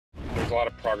a lot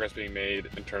of progress being made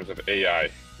in terms of AI,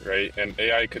 right? And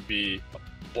AI could be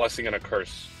a blessing and a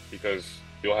curse because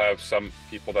you'll have some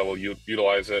people that will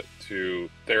utilize it to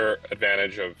their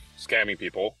advantage of scamming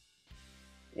people,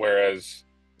 whereas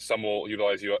some will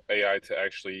utilize AI to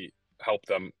actually help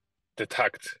them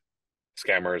detect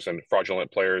scammers and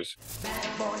fraudulent players.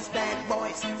 Bad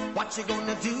boys, what you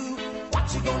gonna do?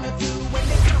 What you gonna do when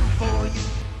they come for you?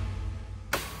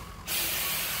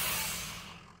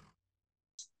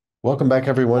 Welcome back,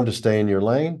 everyone, to Stay in Your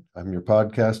Lane. I'm your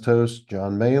podcast host,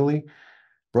 John Maley,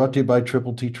 brought to you by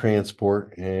Triple T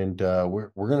Transport. And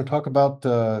we're going to talk about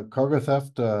cargo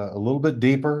theft a little bit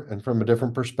deeper and from a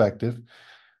different perspective.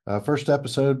 First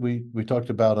episode, we talked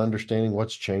about understanding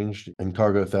what's changed in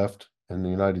cargo theft in the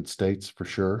United States for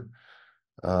sure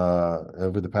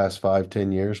over the past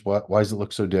 5-10 years. Why does it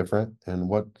look so different and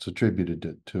what's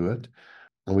attributed to it?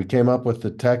 And we came up with the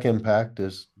tech impact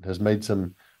has made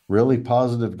some really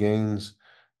positive gains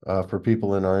for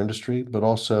people in our industry, but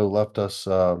also left us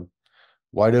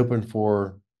wide open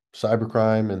for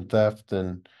cybercrime and theft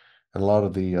and a lot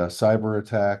of the cyber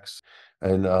attacks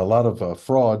and a lot of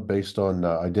fraud based on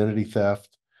identity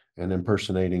theft and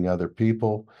impersonating other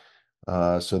people.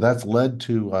 So that's led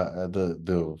to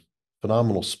the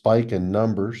phenomenal spike in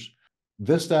numbers.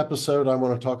 This episode, I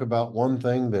want to talk about one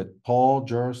thing that Paul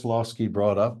Jaroslawski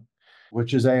brought up,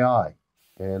 which is AI.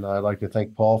 And I'd like to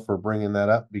thank Paul for bringing that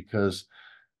up because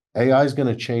AI is going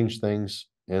to change things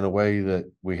in a way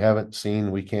that we haven't seen,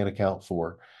 we can't account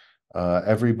for.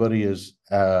 Everybody is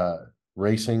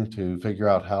racing to figure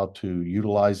out how to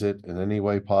utilize it in any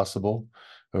way possible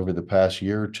over the past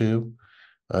year or two.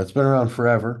 It's been around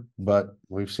forever, but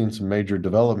we've seen some major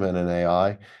development in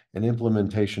AI and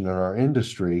implementation in our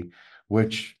industry,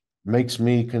 which makes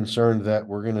me concerned that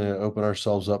we're going to open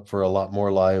ourselves up for a lot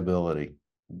more liability.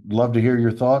 Love to hear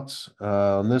your thoughts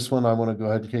on this one. I want to go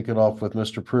ahead and kick it off with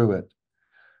Mr. Pruitt.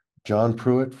 John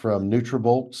Pruitt from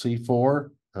Nutrabolt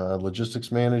C4,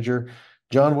 logistics manager.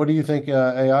 John, what do you think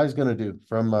AI is going to do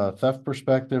from a theft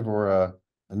perspective or a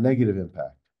negative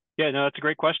impact? Yeah, no, that's a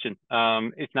great question.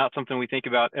 It's not something we think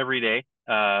about every day.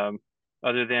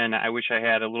 Other than I wish I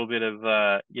had a little bit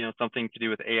of something to do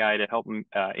with AI to help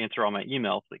answer all my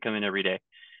emails that come in every day.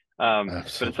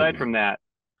 But aside from that,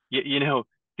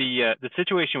 the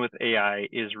situation with AI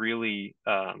is really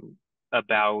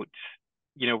about,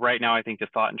 right now I think the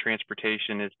thought in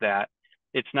transportation is that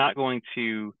it's not going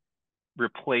to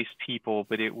replace people,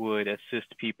 but it would assist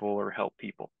people or help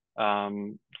people.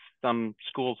 Some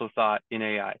schools of thought in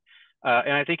AI.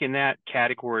 And I think in that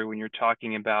category, when you're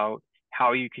talking about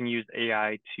how you can use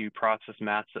AI to process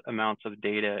massive amounts of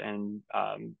data and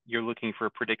you're looking for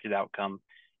a predicted outcome,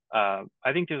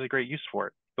 I think there's a great use for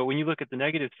it. But when you look at the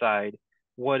negative side,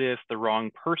 what if the wrong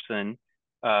person,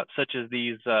 such as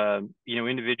these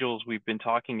individuals we've been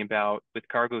talking about with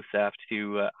cargo theft,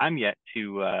 who I'm yet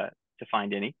to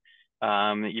find any,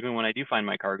 even when I do find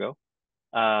my cargo,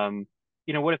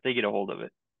 what if they get a hold of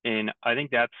it? And I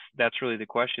think that's really the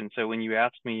question. So when you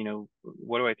ask me,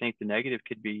 what do I think the negative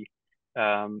could be?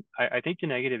 I think the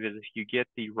negative is if you get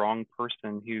the wrong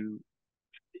person who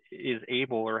is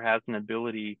able or has an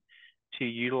ability to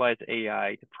utilize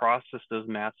AI to process those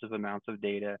massive amounts of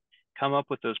data, come up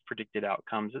with those predicted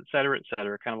outcomes, et cetera,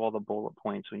 kind of all the bullet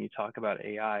points when you talk about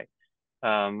AI,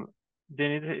 then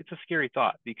it's a scary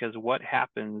thought, because what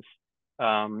happens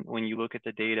when you look at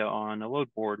the data on a load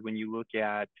board, when you look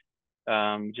at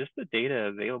just the data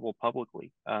available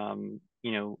publicly, and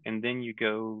then you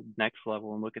go next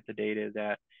level and look at the data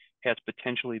that has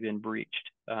potentially been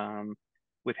breached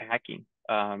with hacking.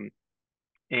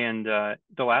 And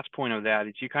the last point of that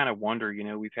is you kind of wonder,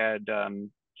 we've had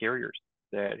carriers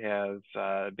that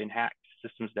have been hacked,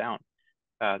 systems down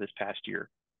this past year.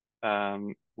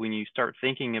 When you start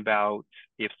thinking about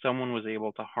if someone was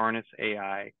able to harness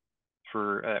AI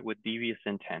with devious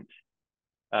intent,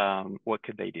 what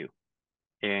could they do?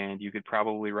 And you could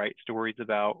probably write stories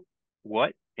about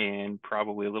what, and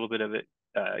probably a little bit of it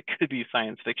could be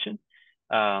science fiction.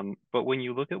 But when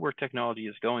you look at where technology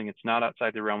is going, it's not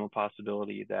outside the realm of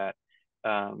possibility that,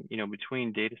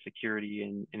 between data security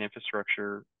and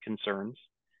infrastructure concerns,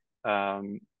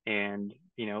 and,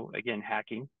 again,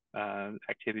 hacking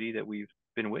activity that we've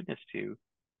been witness to,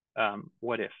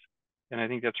 what if? And I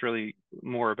think that's really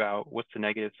more about what's the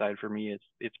negative side for me.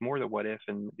 It's more the what if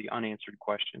and the unanswered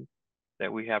question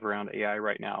that we have around AI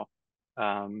right now,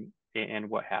 and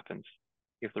what happens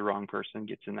if the wrong person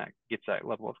gets that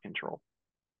level of control.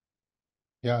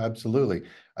 Yeah, absolutely.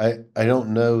 I don't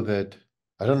know that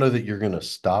you're going to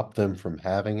stop them from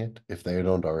having it if they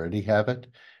don't already have it.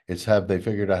 It's have they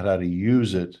figured out how to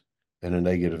use it in a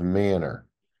negative manner.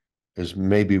 is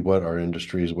maybe what our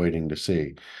industry is waiting to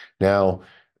see. Now,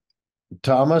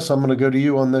 Thomas, I'm going to go to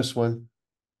you on this one.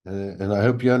 And I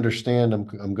hope you understand,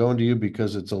 I'm going to you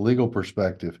because it's a legal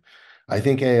perspective. I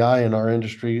think AI in our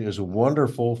industry is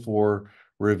wonderful for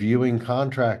reviewing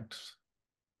contracts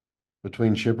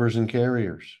between shippers and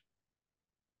carriers.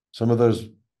 Some of those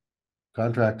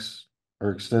contracts are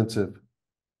extensive,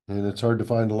 and it's hard to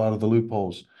find a lot of the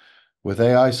loopholes. With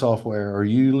AI software, are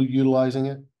you utilizing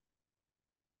it?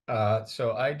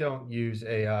 So I don't use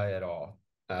AI at all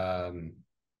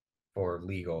for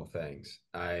legal things.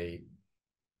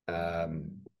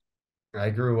 Um, I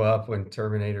grew up when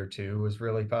Terminator 2 was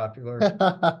really popular,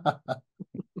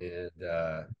 and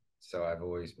so I've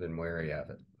always been wary of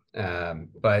it.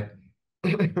 But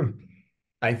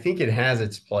I think it has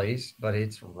its place, but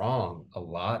it's wrong a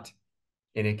lot,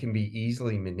 and it can be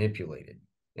easily manipulated.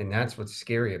 And that's what's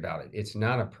scary about it. It's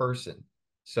not a person.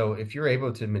 So if you're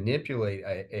able to manipulate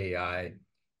AI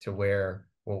to where,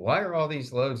 well, why are all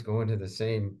these loads going to the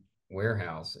same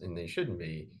warehouse and they shouldn't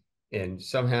be? And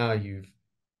somehow you've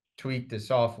tweaked the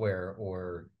software,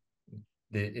 or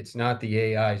it's not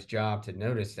the AI's job to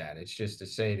notice that. It's just to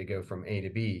say to go from A to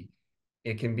B.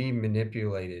 It can be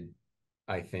manipulated,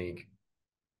 I think,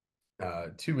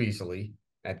 too easily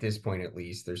at this point. At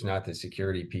least there's not the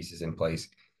security pieces in place,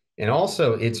 and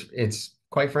also it's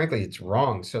quite frankly it's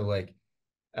wrong. So like,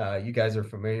 you guys are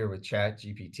familiar with Chat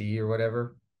GPT or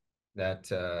whatever, that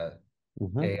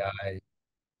Mhm. AI.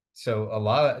 So a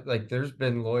lot of, like, there's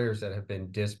been lawyers that have been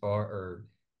disbarred or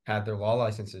had their law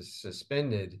licenses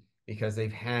suspended because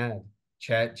they've had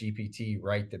Chat GPT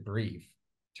write the brief,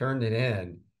 turned it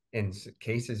in, and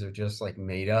cases are just like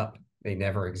made up. They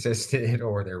never existed,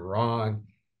 or they're wrong.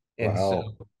 And so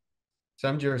Wow.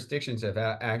 some jurisdictions have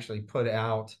actually put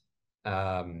out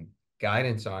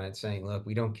guidance on it saying, look,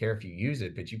 we don't care if you use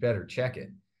it, but you better check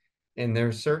it. And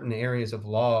there's certain areas of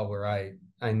law where I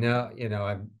know,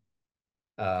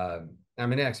 uh,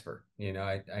 I'm an expert.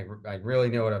 I really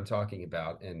know what I'm talking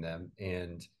about in them.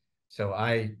 And so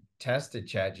I tested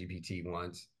ChatGPT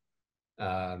once,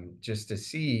 just to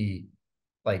see,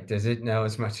 like, does it know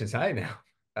as much as I know?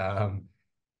 Um,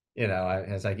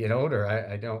 as I get older,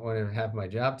 I don't want to have my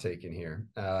job taken here.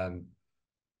 And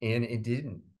it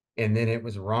didn't. And then it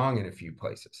was wrong in a few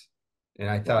places. And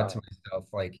I thought to Wow. myself,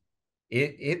 like,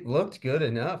 it looked good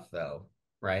enough though,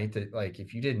 right? That, like,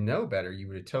 if you didn't know better, you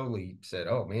would have totally said,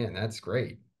 "Oh man, that's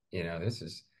great." They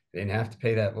didn't have to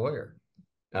pay that lawyer.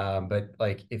 But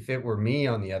like, if it were me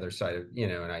on the other side of,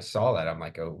 and I saw that, I'm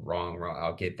like, "Oh, wrong, wrong.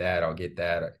 I'll get that. I'll get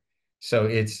that." So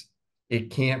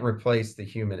it can't replace the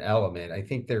human element. I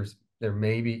think there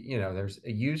may be, there's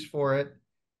a use for it.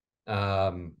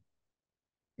 Um,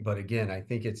 but again, I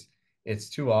think it's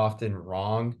too often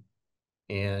wrong,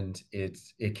 and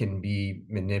it can be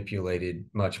manipulated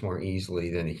much more easily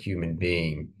than a human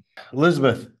being.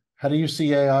 Elizabeth, how do you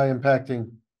see AI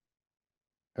impacting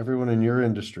everyone in your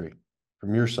industry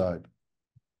from your side?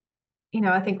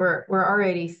 I think we're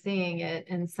already seeing it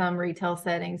in some retail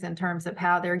settings in terms of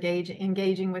how they're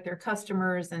engaging with their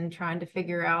customers and trying to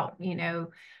figure out,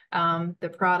 the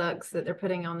products that they're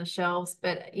putting on the shelves.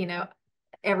 But,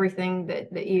 everything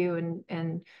that you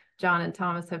and John and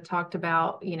Thomas have talked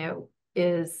about,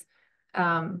 is,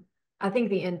 I think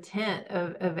the intent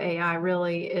of AI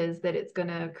really is that it's going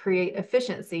to create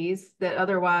efficiencies that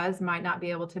otherwise might not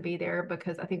be able to be there.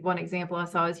 Because I think one example I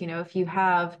saw is, if you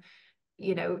have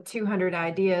 200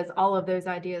 ideas, all of those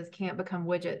ideas can't become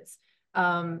widgets,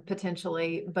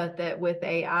 potentially, but that with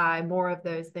AI, more of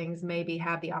those things maybe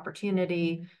have the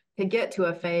opportunity to get to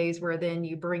a phase where then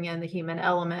you bring in the human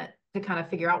element to kind of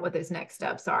figure out what those next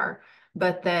steps are.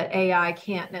 But that AI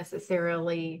can't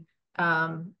necessarily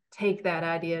take that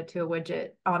idea to a widget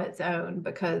on its own,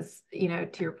 because, to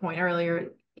your point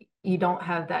earlier, you don't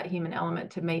have that human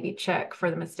element to maybe check for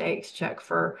the mistakes, check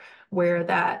for where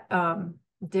that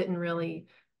didn't really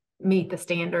meet the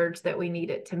standards that we need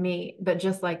it to meet. But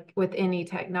just like with any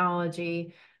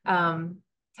technology,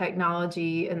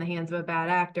 technology in the hands of a bad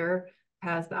actor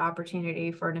has the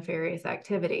opportunity for nefarious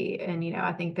activity. And,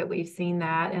 I think that we've seen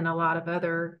that in a lot of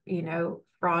other,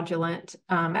 fraudulent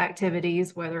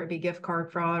activities, whether it be gift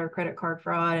card fraud or credit card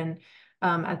fraud. And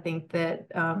I think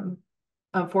that,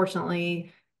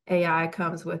 unfortunately, AI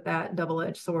comes with that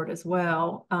double-edged sword as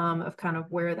well, of kind of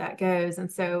where that goes.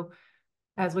 And so,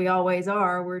 as we always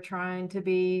are, we're trying to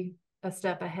be a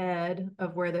step ahead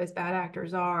of where those bad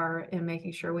actors are, and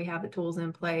making sure we have the tools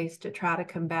in place to try to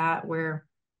combat where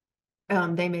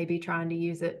they may be trying to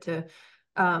use it to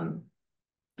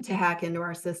hack into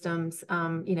our systems.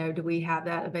 Do we have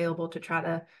that available to try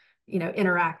to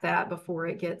interact that before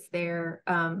it gets there.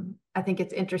 I think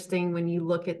it's interesting when you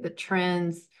look at the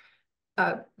trends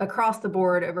across the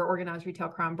board over organized retail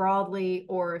crime broadly,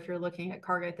 or if you're looking at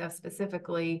cargo theft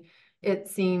specifically, it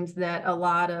seems that a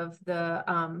lot of the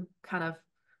kind of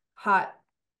hot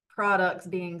products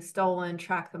being stolen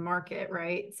track the market,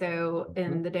 right? So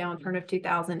in the downturn of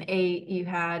 2008, you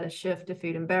had a shift to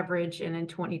food and beverage, and in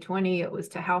 2020, it was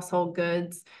to household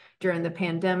goods during the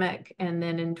pandemic. And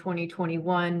then in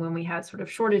 2021, when we had sort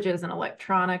of shortages in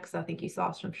electronics, I think you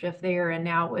saw some shift there. And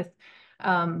now with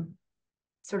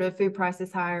sort of food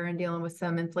prices higher and dealing with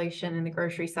some inflation in the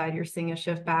grocery side, you're seeing a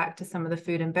shift back to some of the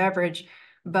food and beverage.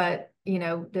 But,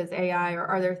 does AI, or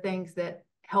are there things that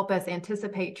help us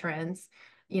anticipate trends,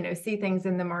 see things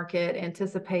in the market,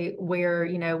 anticipate where,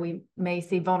 we may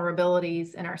see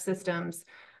vulnerabilities in our systems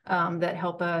that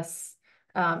help us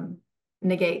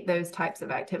negate those types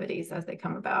of activities as they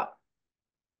come about?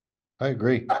 I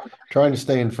agree. Trying to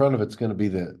stay in front of it's going to be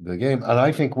the game. And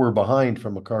I think we're behind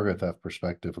from a cargo theft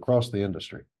perspective across the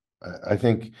industry. I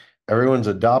think everyone's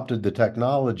adopted the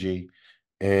technology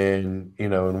and,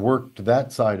 and worked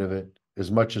that side of it as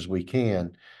much as we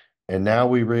can. And now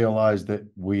we realize that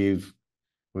we've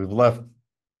left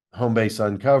home base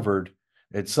uncovered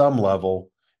at some level,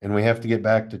 and we have to get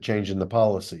back to changing the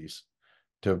policies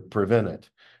to prevent it.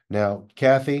 Now,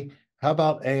 Kathy, how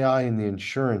about AI in the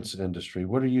insurance industry?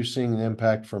 What are you seeing the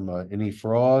impact from any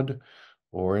fraud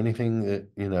or anything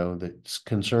that, that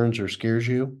concerns or scares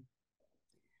you?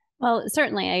 Well,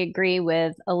 certainly I agree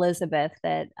with Elizabeth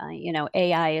that,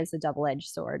 AI is a double-edged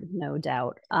sword, no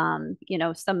doubt.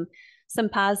 Some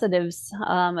positives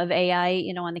of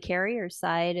AI, on the carrier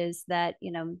side is that,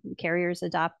 carriers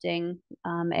adopting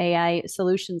AI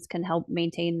solutions can help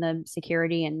maintain the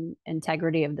security and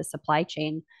integrity of the supply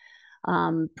chain.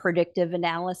 Predictive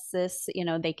analysis,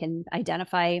 they can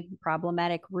identify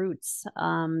problematic routes.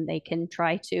 They can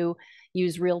try to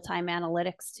use real-time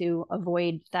analytics to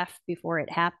avoid theft before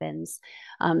it happens.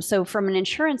 So from an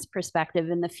insurance perspective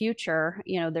in the future,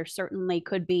 there certainly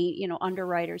could be,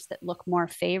 underwriters that look more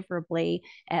favorably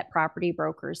at property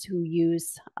brokers who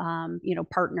use,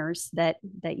 partners that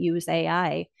use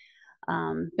AI.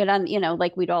 But on,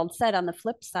 like we'd all said, on the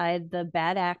flip side, the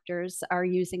bad actors are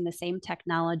using the same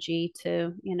technology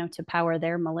to, to power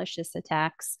their malicious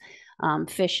attacks,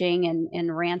 phishing and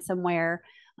ransomware,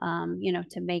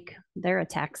 to make their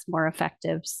attacks more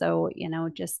effective. So,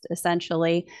 just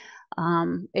essentially,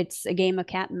 it's a game of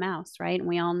cat and mouse, right? And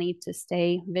we all need to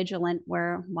stay vigilant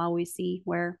while we see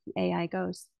where AI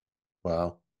goes.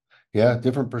 Wow. Yeah,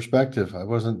 different perspective. I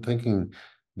wasn't thinking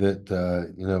that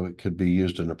it could be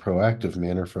used in a proactive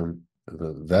manner.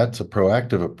 That's a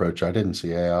proactive approach. I didn't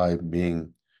see AI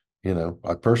being,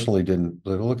 I personally didn't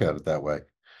look at it that way.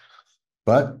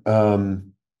 But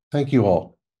thank you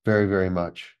all very, very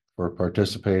much for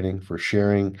participating, for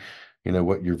sharing,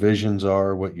 what your visions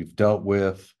are, what you've dealt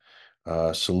with,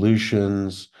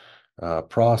 solutions,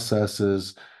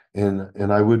 processes.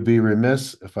 And I would be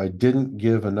remiss if I didn't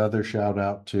give another shout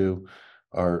out to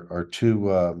our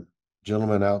two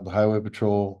gentlemen out in the Highway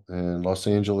Patrol in Los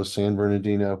Angeles, San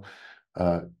Bernardino,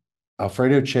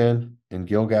 Alfredo Chen and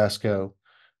Gil Gasco,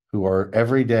 who are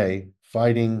every day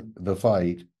fighting the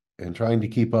fight and trying to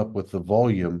keep up with the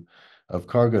volume of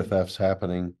cargo thefts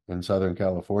happening in Southern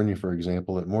California, for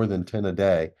example, at more than 10 a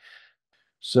day.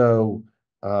 So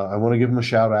I want to give them a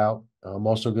shout out. I'm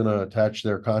also going to attach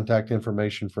their contact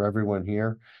information for everyone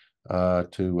here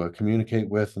to communicate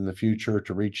with in the future,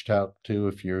 to reach out to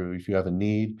if you have a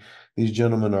need. These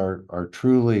gentlemen are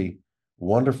truly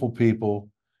wonderful people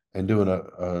and doing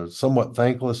a somewhat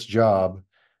thankless job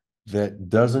that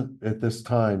doesn't at this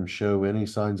time show any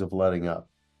signs of letting up.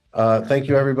 Thank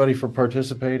you everybody for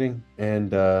participating,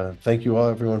 and thank you all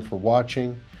everyone for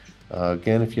watching.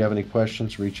 Again, if you have any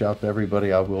questions, reach out to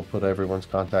everybody. I will put everyone's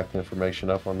contact information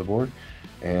up on the board.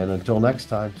 And until next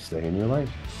time, stay in your lane.